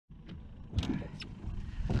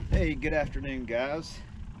Hey, good afternoon, guys.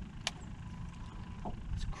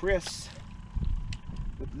 It's Chris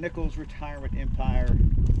with Nichols Retirement Empire,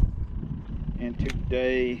 and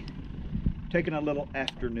today taking a little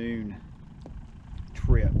afternoon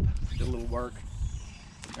trip. Did a little work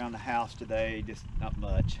around the house today, just not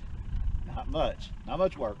much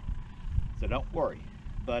work, so don't worry.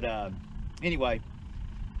 But anyway,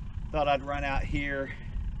 thought I'd run out here.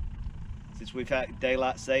 Since we've had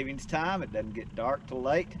daylight savings time, it doesn't get dark till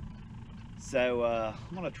late. So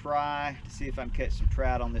I'm gonna try to see if I can catch some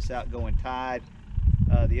trout on this outgoing tide.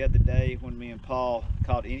 The other day when me and Paul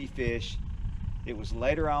caught any fish, it was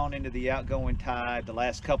later on into the outgoing tide the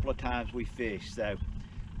last couple of times we fished. So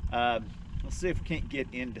let's see if we can't get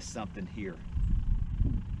into something here.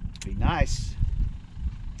 Be nice.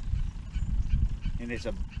 And it's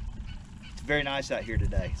very nice out here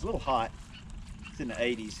today. It's a little hot. It's in the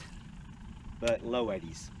 80s. But low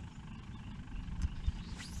 80s.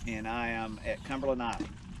 And I am at Cumberland Island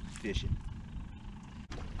fishing.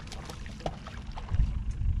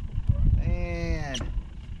 And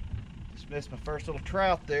just missed my first little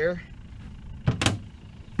trout there.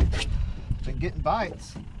 Been getting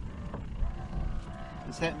bites.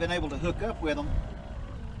 Just haven't been able to hook up with them.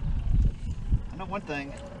 I know one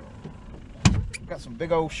thing. Got some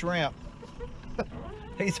big old shrimp.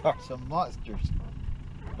 These are some monsters.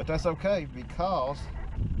 But that's okay, because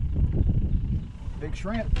big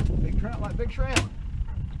shrimp, big trout like big shrimp,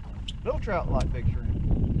 little trout like big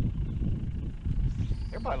shrimp.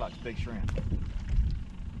 Everybody likes big shrimp.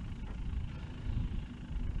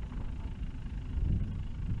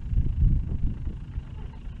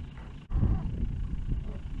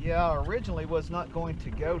 Yeah, I originally was not going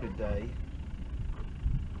to go today,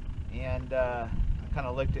 and I kind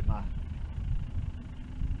of looked at my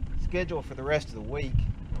schedule for the rest of the week.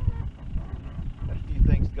 Got a few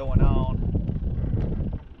things going on,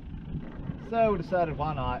 so decided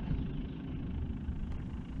why not.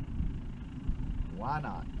 Why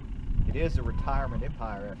not? It is a retirement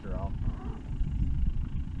empire after all.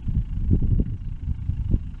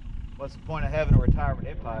 What's the point of having a retirement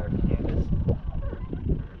empire if you can't just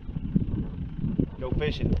go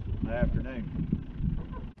fishing in the afternoon?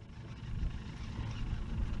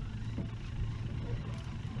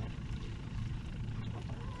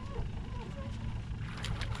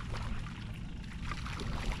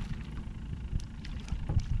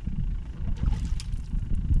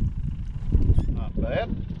 Bad.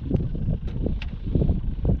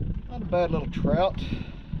 Not a bad little trout.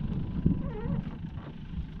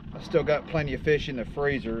 I still got plenty of fish in the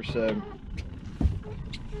freezer, so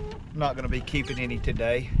I'm not going to be keeping any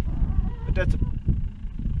today. But it's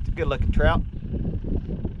a good looking trout.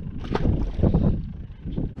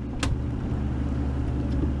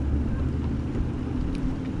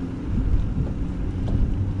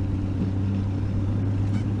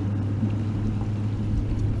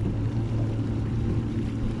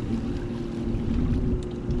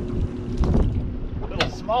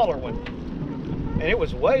 Smaller one, and it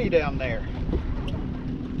was way down there.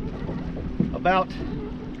 About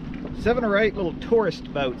 7 or 8 little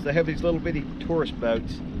tourist boats. They have these little bitty tourist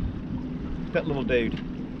boats. That little dude.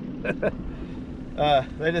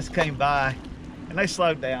 They just came by and they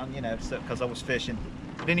slowed down, you know, because I was fishing.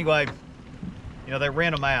 But anyway, you know, they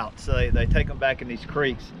rent them out, so they take them back in these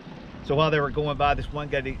creeks. So while they were going by, this one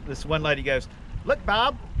lady goes, "Look,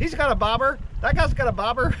 Bob, he's got a bobber. That guy's got a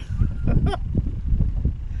bobber."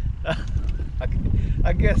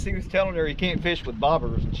 I guess he was telling her he can't fish with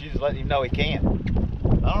bobbers, and she's just letting him know he can.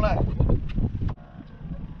 I don't know.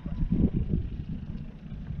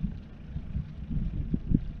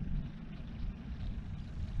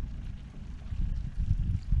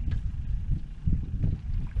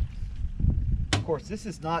 Of course, this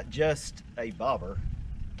is not just a bobber.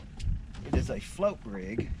 It is a float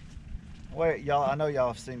rig. The way y'all, I know y'all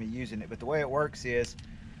have seen me using it, but the way it works is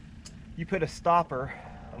you put a stopper,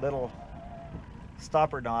 a little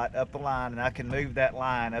stopper knot up the line, and I can move that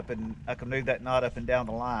line up, and I can move that knot up and down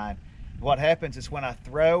the line. What happens is when I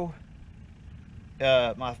throw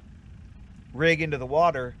my rig into the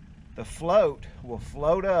water, the float will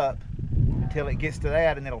float up until it gets to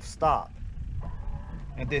that, and it'll stop.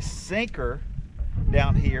 And this sinker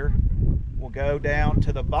down here will go down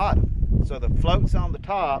to the bottom. So the float's on the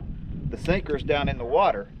top, the sinker's down in the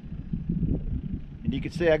water. And you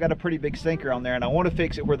can see I got a pretty big sinker on there, and I want to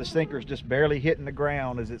fix it where the sinker is just barely hitting the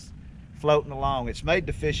ground as it's floating along. It's made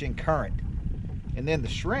to fish in current. And then the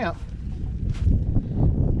shrimp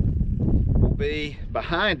will be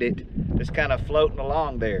behind it, just kind of floating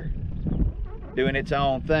along there, doing its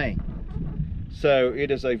own thing. So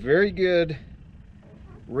it is a very good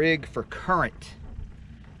rig for current.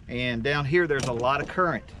 And down here there's a lot of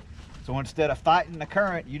current. So instead of fighting the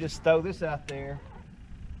current, you just throw this out there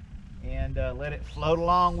and let it float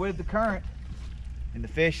along with the current. And the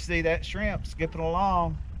fish see that shrimp skipping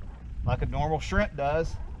along like a normal shrimp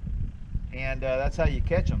does. And that's how you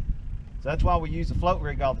catch them. So that's why we use a float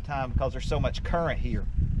rig all the time, because there's so much current here.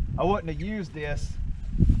 I wouldn't have used this,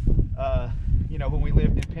 you know, when we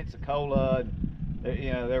lived in Pensacola.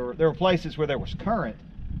 You know, there were places where there was current,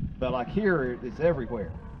 but like here, it's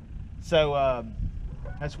everywhere. So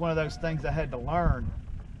that's one of those things I had to learn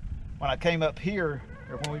when I came up here,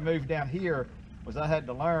 or when we moved down here, was I had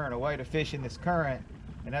to learn a way to fish in this current,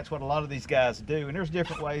 and that's what a lot of these guys do. And there's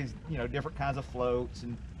different ways, you know, different kinds of floats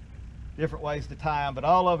and different ways to tie them, but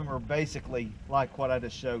all of them are basically like what I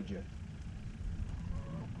just showed you.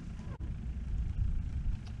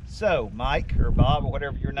 So Mike or Bob or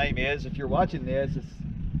whatever your name is, if you're watching this,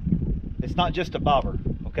 it's not just a bobber,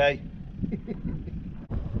 okay?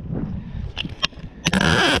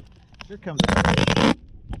 Here comes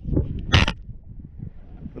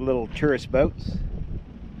the little tourist boats.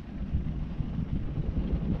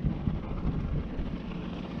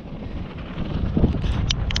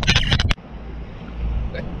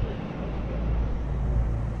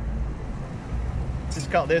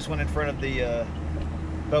 Just caught this one in front of the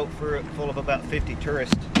boat full of about 50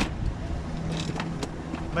 tourists.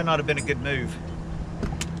 Might not have been a good move,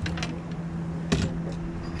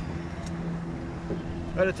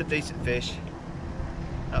 but it's a decent fish.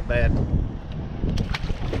 Not bad.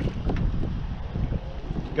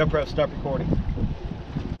 GoPro, stop recording.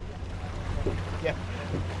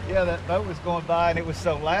 Yeah, that boat was going by and it was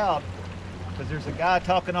so loud because there's a guy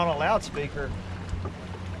talking on a loudspeaker,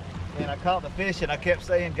 and I caught the fish and I kept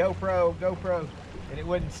saying GoPro, GoPro, and it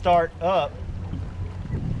wouldn't start up.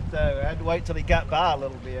 So I had to wait till he got by a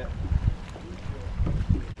little bit.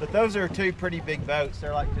 But those are two pretty big boats.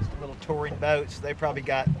 They're like just little touring boats. They probably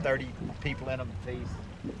got 30 people in them apiece.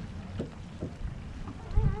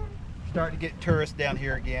 Starting to get tourists down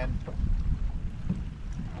here again.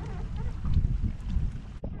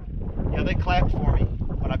 Yeah, they clapped for me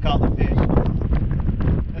when I caught the fish.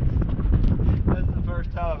 That's the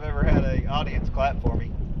first time I've ever had an audience clap for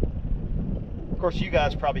me. Of course, you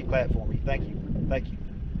guys probably clap for me. Thank you. Thank you.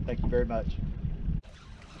 Thank you very much.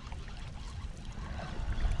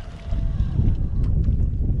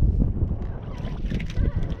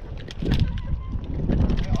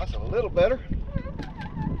 Well, that's a little better.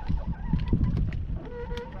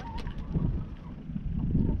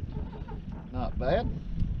 Not bad.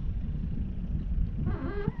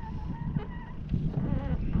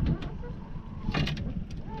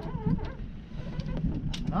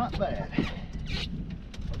 Not bad.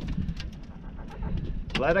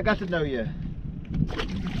 Glad I got to know you.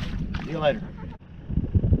 See you later.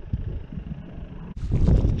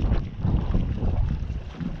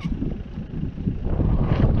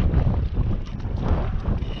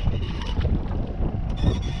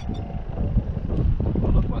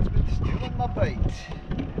 Well, look what's been stealing my bait.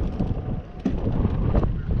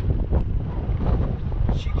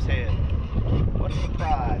 Sheep's head. What a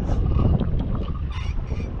surprise.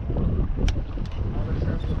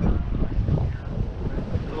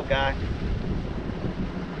 Little guy.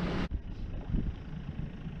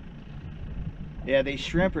 Yeah, these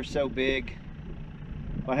shrimp are so big.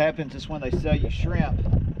 What happens is when they sell you shrimp,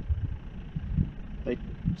 they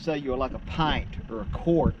sell you like a pint or a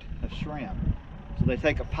quart of shrimp. So they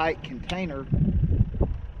take a pint container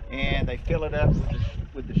and they fill it up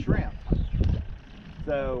with the shrimp.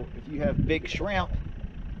 So if you have big shrimp,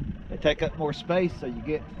 they take up more space, so you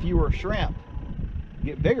get fewer shrimp. You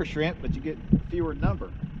get bigger shrimp, but you get fewer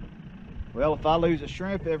number. Well, if I lose a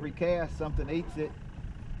shrimp every cast, something eats it,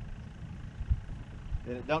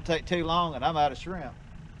 then it don't take too long and I'm out of shrimp.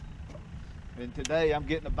 And today I'm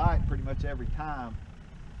getting a bite pretty much every time,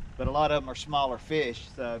 but a lot of them are smaller fish,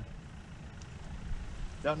 so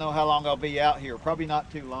don't know how long I'll be out here. Probably not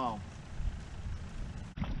too long.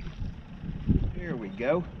 Here we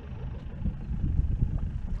go.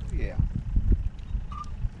 Yeah.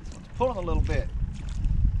 This one's pulling a little bit.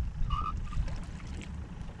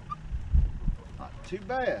 Not too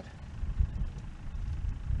bad.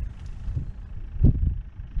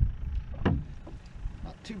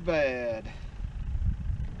 Not too bad.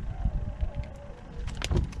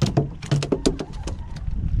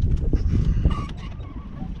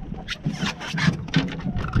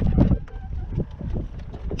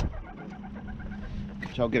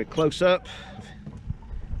 So I'll get a close up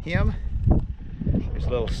of him. There's a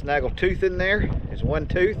little snaggle tooth in there. There's one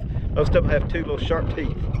tooth. Most of them have two little sharp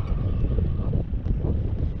teeth.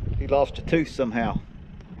 He lost a tooth somehow.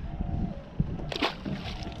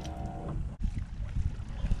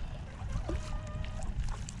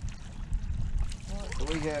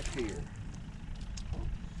 have here?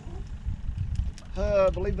 I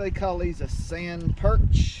believe they call these a sand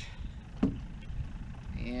perch,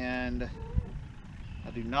 and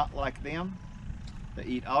I do not like them. They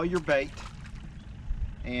eat all your bait,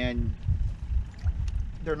 and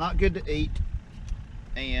they're not good to eat,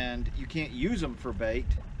 and you can't use them for bait.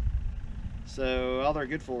 So all they're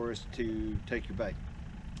good for is to take your bait.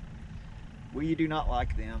 We do not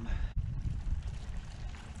like them.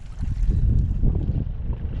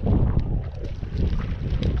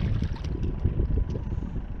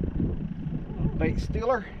 Bait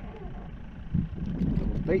stealer.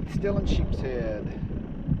 Bait stealing sheep's head.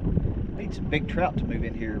 Need some big trout to move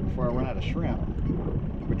in here before I run out of shrimp,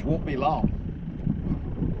 which won't be long.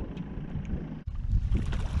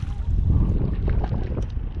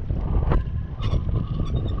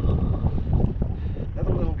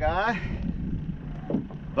 Another little guy,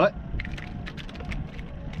 but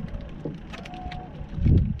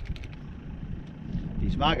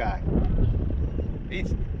he's my guy.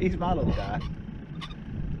 He's my little guy.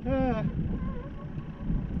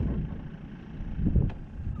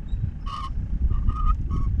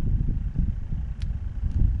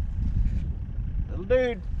 Little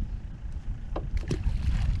dude.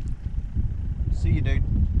 See you, dude.